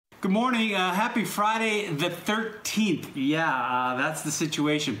Good morning. Happy Friday the 13th. Yeah, that's the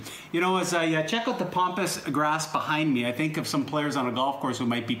situation. You know, as I check out the pompous grass behind me, I think of some players on a golf course who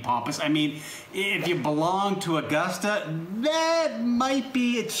might be pompous. I mean, if you belong to Augusta, that might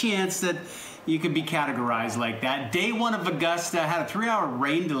be a chance that you could be categorized like that. Day one of Augusta had a 3-hour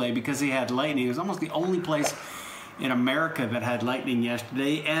rain delay because they had lightning. It was almost the only place in America that had lightning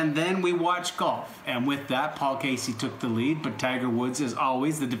yesterday, and then we watched golf, and with that Paul Casey took the lead, but Tiger Woods, as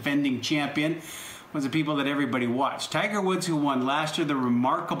always the defending champion, was the people that everybody watched. Tiger Woods, who won last year, the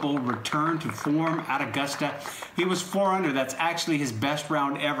remarkable return to form at Augusta. He was 4 under. That's actually his best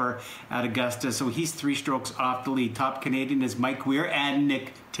round ever at Augusta, so he's 3 strokes off the lead. Top Canadian is Mike Weir and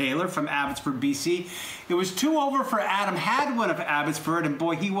Nick Taylor from Abbotsford, BC. It was 2 over for Adam Hadwin of Abbotsford, and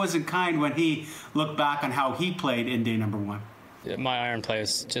boy, he wasn't kind when he looked back on how he played in day number 1. My iron play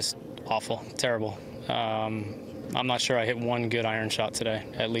is just awful, terrible. I'm not sure I hit one good iron shot today,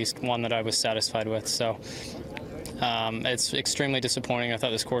 at least one that I was satisfied with. So it's extremely disappointing. I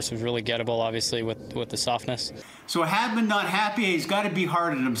thought this course was really gettable, obviously, with the softness. So Hadman not happy. He's got to be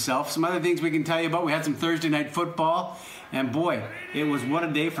hard on himself. Some other things we can tell you about. We had some Thursday night football. And boy, it was what a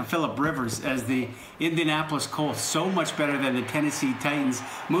day for Philip Rivers as the Indianapolis Colts, so much better than the Tennessee Titans.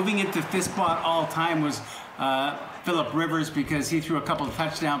 Moving into 5th spot all time was Philip Rivers because he threw a couple of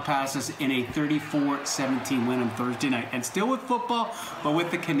touchdown passes in a 34-17 win on Thursday night. And still with football, but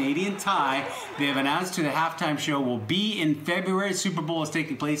with the Canadian tie, they have announced the halftime show will be in February. Super Bowl is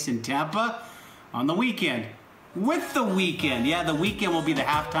taking place in Tampa on the weekend. With the Weeknd. Yeah, the Weeknd will be the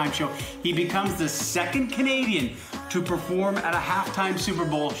halftime show. He becomes the 2nd Canadian to perform at a halftime Super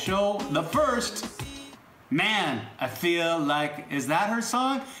Bowl show. The first, man, I feel like, is that her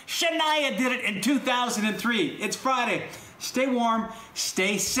song? Shania did it in 2003. It's Friday. Stay warm,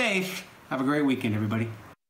 stay safe. Have a great weekend, everybody.